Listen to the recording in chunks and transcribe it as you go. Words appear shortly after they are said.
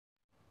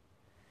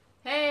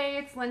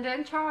it's Linda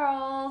and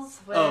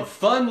Charles. Of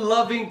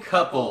fun-loving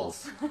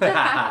couples.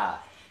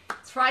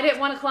 It's Friday at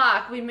 1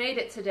 o'clock. We made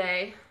it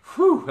today.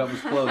 Whew, that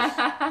was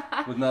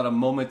close. With not a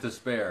moment to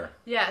spare.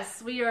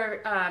 Yes, we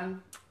are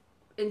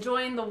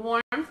enjoying the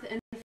warmth in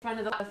front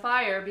of the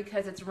fire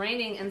because it's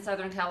raining in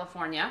Southern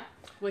California,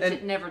 which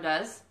it never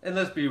does. And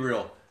let's be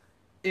real.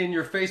 In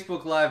your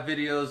Facebook Live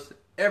videos,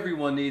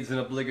 everyone needs an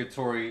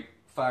obligatory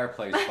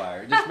fireplace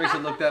fire. It just makes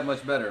it look that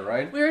much better,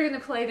 right? We were going to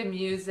play the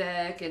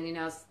music and, you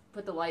know,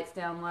 put the lights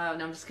down low.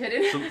 No, I'm just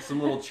kidding. Some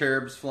little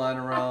cherubs flying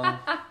around.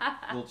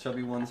 Little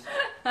chubby ones.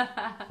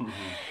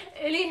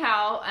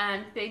 Anyhow,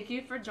 thank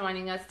you for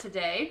joining us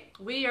today.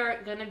 We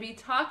are going to be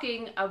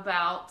talking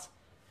about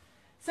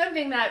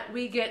something that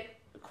we get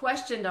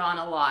questioned on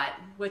a lot,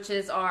 which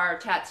is our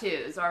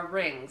tattoos, our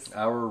rings.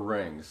 Our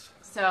rings.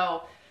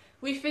 So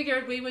we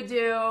figured we would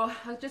do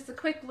just a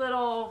quick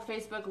little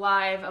Facebook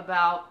Live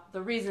about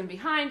the reason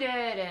behind it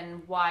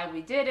and why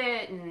we did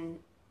it, and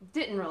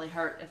didn't really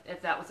hurt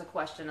if that was a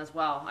question as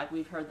well.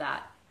 We've heard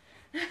that.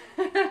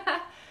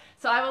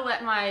 So I will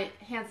let my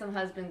handsome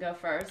husband go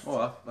first. Oh,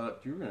 I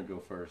thought you were going to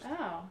go first.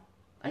 Oh,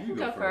 I can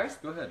go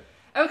first. Go ahead.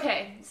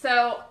 Okay,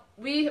 so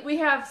we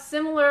have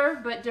similar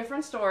but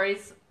different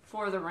stories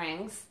for the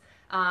rings,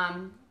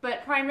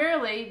 but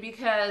primarily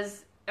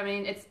because, I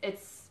mean,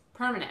 it's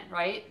permanent,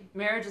 right?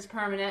 Marriage is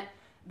permanent.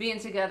 Being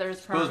together is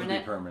permanent. Supposed to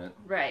be permanent.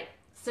 Right.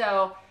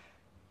 So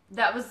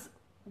that was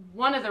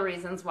one of the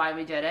reasons why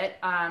we did it.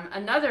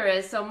 Another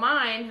is, so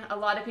mine, a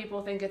lot of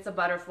people think it's a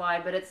butterfly,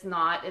 but it's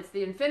not. It's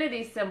the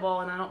infinity symbol,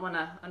 and I don't want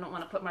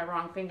to put my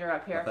wrong finger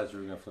up here. I thought you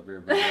were going to flip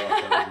everybody off.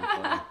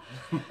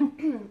 That would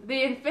be funny.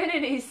 The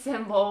infinity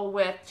symbol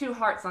with two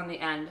hearts on the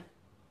end,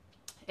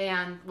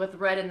 and with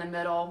red in the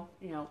middle,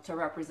 you know, to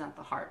represent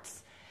the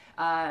hearts.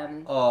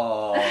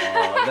 Oh,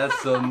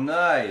 that's so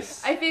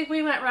nice. I think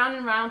we went round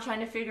and round trying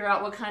to figure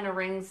out what kind of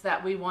rings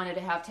that we wanted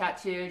to have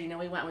tattooed. You know,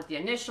 we went with the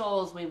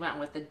initials, we went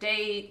with the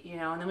date, you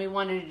know, and then we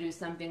wanted to do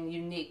something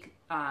unique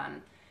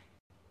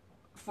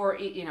for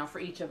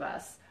each of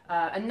us.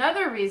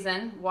 Another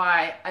reason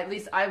why, at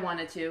least I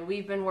wanted to,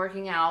 we've been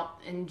working out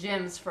in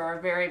gyms for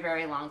a very,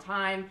 very long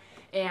time,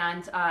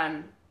 and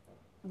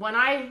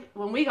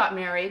when we got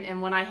married and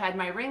when I had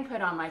my ring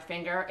put on my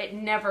finger, it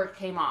never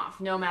came off,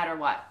 no matter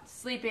what.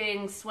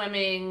 Sleeping,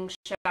 swimming,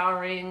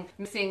 showering,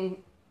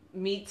 mixing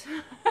meat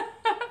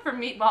for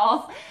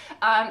meatballs,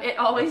 it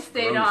always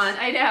stayed on.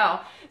 I know.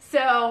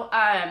 So,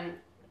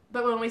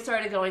 but when we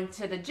started going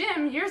to the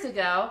gym years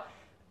ago,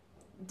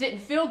 didn't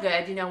feel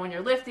good, you know, when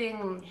you're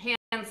lifting,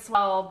 hands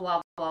swell,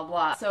 blah, blah,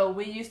 blah. So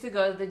we used to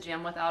go to the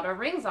gym without our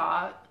rings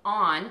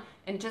on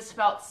and just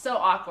felt so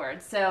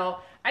awkward. So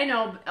I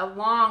know a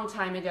long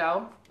time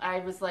ago, I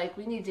was like,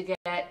 we need to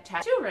get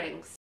tattoo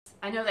rings.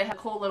 I know they have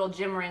cool little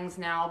gym rings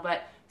now,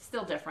 but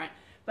still different.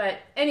 But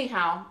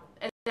anyhow,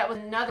 that was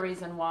another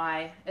reason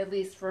why, at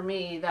least for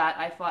me, that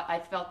I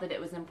felt that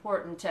it was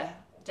important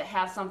to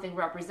have something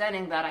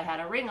representing that I had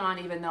a ring on,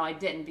 even though I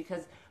didn't,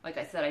 because like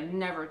I said, I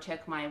never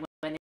took my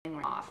wedding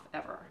ring off,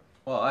 ever.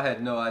 Well, I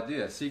had no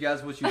idea. See,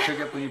 guys, what you pick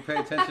up when you pay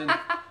attention?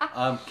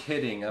 I'm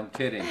kidding.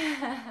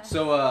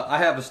 So I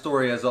have a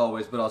story as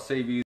always, but I'll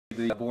save you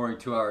the boring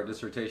 2-hour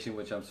dissertation,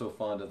 which I'm so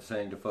fond of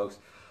saying to folks.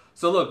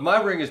 So look,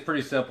 my ring is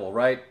pretty simple,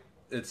 right?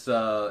 It's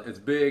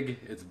big,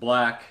 it's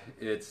black,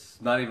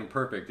 it's not even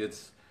perfect.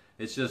 It's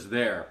just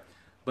there.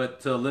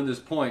 But to Linda's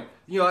point,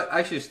 you know,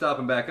 I should stop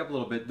and back up a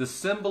little bit. The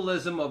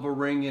symbolism of a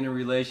ring in a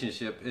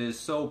relationship is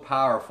so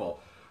powerful.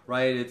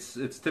 Right,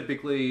 it's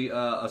typically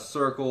a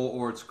circle,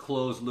 or it's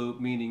closed loop,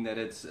 meaning that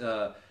it's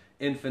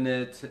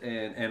infinite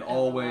and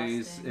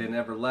always and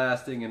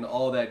everlasting and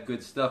all that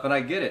good stuff. And I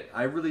get it,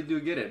 I really do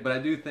get it. But I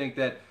do think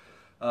that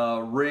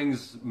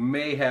rings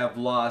may have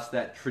lost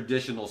that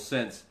traditional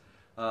sense.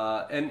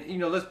 And you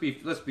know, let's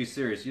be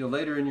serious. You know,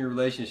 later in your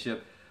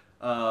relationship,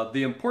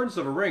 the importance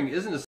of a ring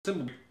isn't a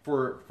symbol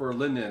for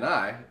Linda and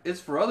I. It's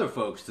for other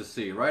folks to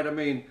see, right? I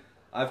mean,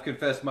 I've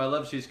confessed my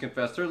love, she's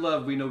confessed her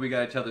love, we know we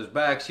got each other's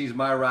back, she's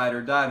my ride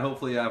or die, and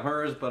hopefully I'm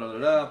hers,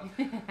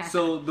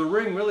 So the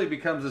ring really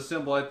becomes a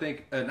symbol, I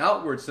think, an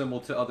outward symbol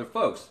to other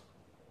folks.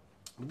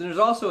 But there's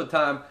also a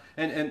time,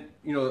 and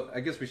you know,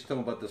 I guess we should tell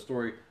them about the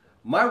story.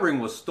 My ring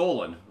was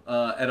stolen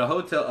at a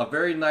hotel, a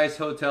very nice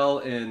hotel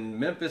in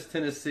Memphis,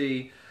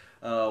 Tennessee.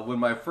 When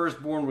my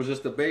firstborn was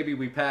just a baby,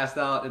 we passed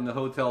out in the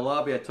hotel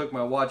lobby. I took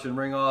my watch and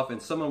ring off, and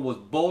someone was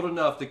bold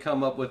enough to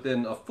come up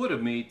within a foot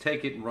of me,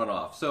 take it, and run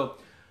off. So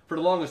for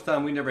the longest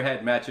time, we never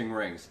had matching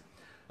rings.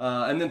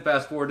 And then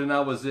fast forward, and I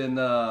was in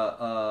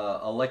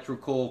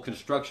electrical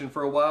construction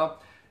for a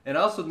while. And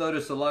I also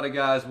noticed a lot of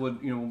guys would,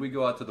 you know, when we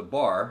go out to the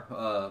bar,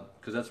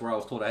 because that's where I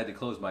was told I had to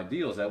close my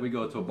deals at, we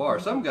go to a bar.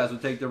 Some guys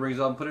would take their rings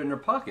off and put it in their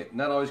pocket. And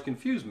that always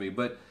confused me,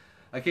 but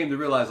I came to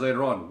realize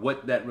later on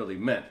what that really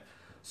meant.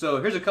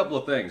 So here's a couple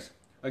of things.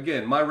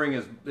 Again, my ring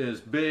is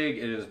big,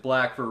 it is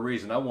black for a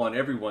reason. I want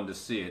everyone to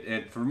see it.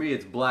 And for me,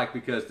 it's black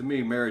because to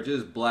me, marriage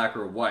is black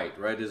or white,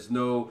 right? There's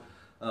no,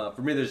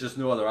 for me, there's just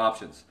no other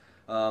options.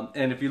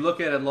 And if you look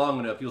at it long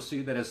enough, you'll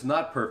see that it's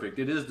not perfect.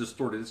 It is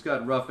distorted. It's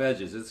got rough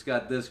edges. It's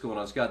got this going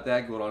on. It's got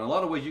that going on. In a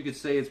lot of ways, you could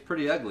say it's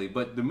pretty ugly.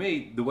 But to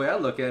me, the way I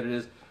look at it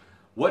is,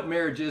 what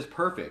marriage is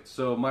perfect?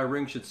 So my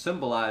ring should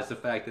symbolize the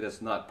fact that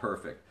it's not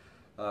perfect.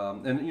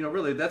 And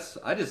really,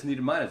 I just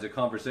needed mine as a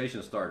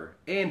conversation starter.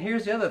 And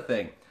here's the other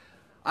thing.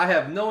 I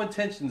have no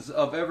intentions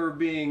of ever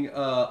being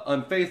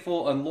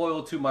unfaithful,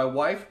 unloyal to my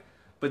wife,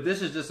 but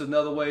this is just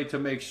another way to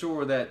make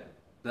sure that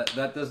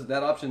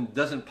option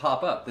doesn't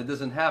pop up. That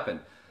doesn't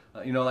happen.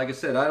 Like I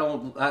said, I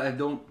don't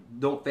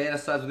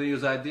fantasize with any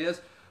of those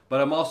ideas,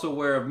 but I'm also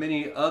aware of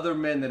many other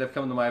men that have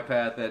come to my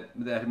path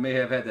that may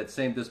have had that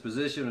same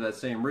disposition or that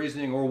same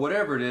reasoning or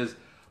whatever it is,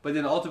 but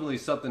then ultimately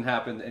something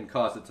happened and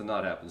caused it to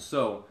not happen.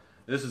 So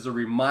this is a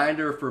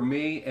reminder for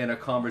me and a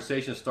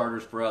conversation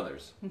starters for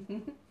others.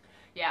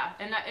 Yeah,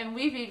 and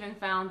we've even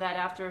found that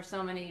after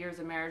so many years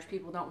of marriage,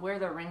 people don't wear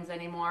their rings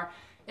anymore,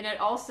 and it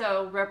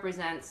also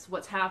represents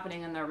what's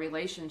happening in their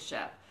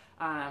relationship.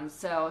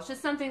 So it's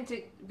just something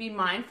to be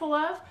mindful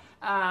of.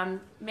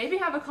 Maybe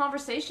have a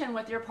conversation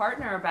with your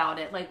partner about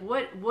it. Like,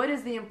 what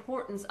is the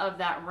importance of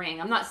that ring?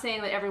 I'm not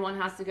saying that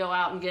everyone has to go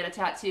out and get a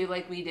tattoo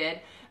like we did.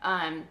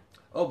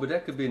 Oh, but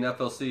that could be an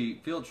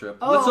FLC field trip.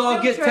 Oh, let's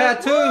all get trip.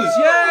 Tattoos.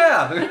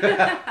 Yeah.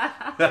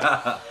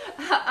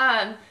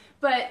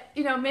 But,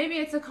 maybe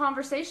it's a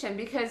conversation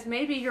because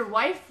maybe your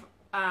wife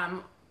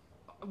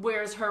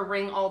wears her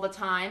ring all the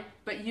time,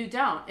 but you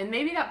don't. And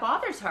maybe that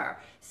bothers her.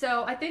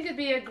 So I think it'd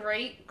be a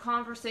great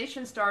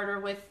conversation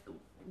starter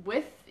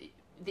with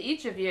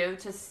each of you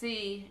to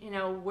see,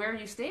 where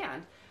you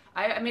stand.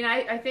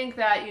 I think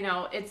that,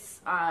 it's,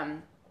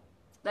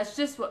 that's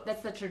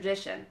the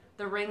tradition.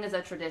 The ring is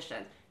a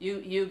tradition.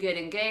 You get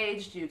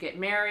engaged, you get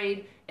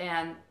married,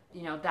 and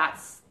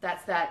that's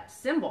that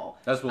symbol.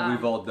 That's what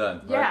we've all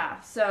done, right? Yeah.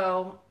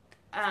 So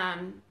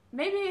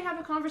maybe have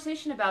a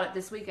conversation about it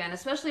this weekend,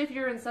 especially if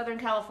you're in Southern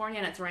California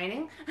and it's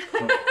raining.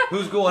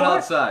 Who's going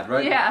outside,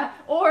 right? Yeah.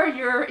 Or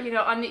you're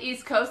on the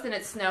East Coast and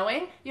it's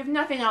snowing. You have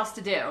nothing else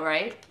to do,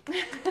 right?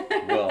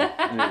 Well,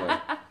 anyway.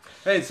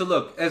 Hey, so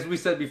look, as we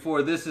said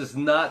before, this is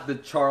not the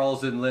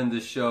Charles and Linda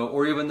show,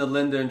 or even the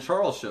Linda and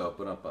Charles show.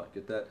 But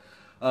get that.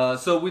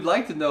 So we'd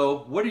like to know,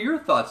 what are your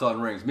thoughts on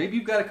rings? Maybe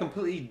you've got a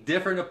completely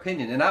different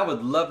opinion, and I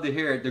would love to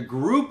hear it. The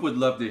group would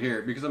love to hear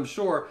it, because I'm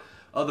sure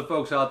other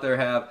folks out there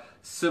have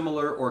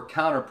similar or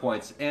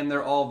counterpoints, and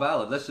they're all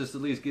valid. Let's just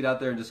at least get out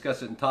there and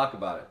discuss it and talk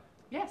about it.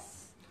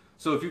 Yes.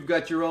 So if you've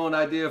got your own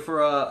idea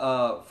for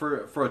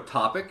a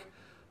topic,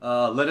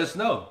 let us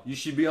know. You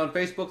should be on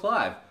Facebook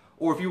Live.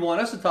 Or if you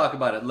want us to talk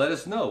about it, let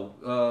us know.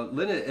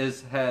 Linda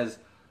has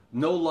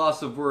no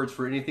loss of words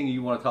for anything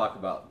you want to talk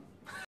about.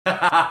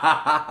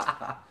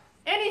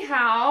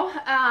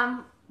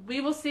 Anyhow,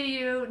 we will see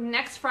you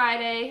next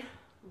Friday,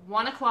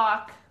 1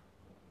 o'clock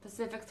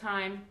Pacific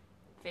time,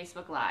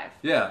 Facebook Live.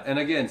 Yeah, and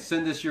again,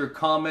 send us your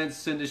comments,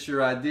 send us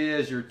your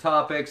ideas, your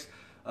topics.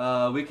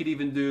 We could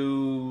even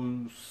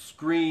do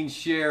screen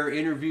share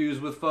interviews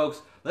with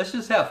folks. Let's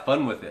just have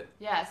fun with it.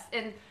 Yes,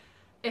 and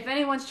if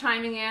anyone's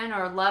chiming in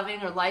or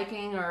loving or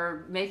liking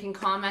or making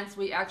comments,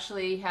 we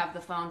actually have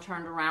the phone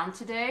turned around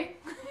today.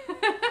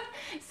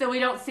 So we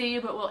don't see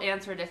you, but we'll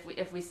answer it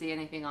if we see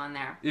anything on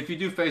there. If you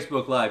do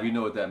Facebook Live, you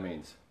know what that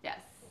means. Yes.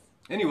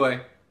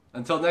 Anyway,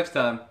 until next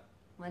time.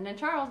 Linda and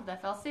Charles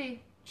with FLC.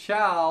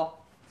 Ciao.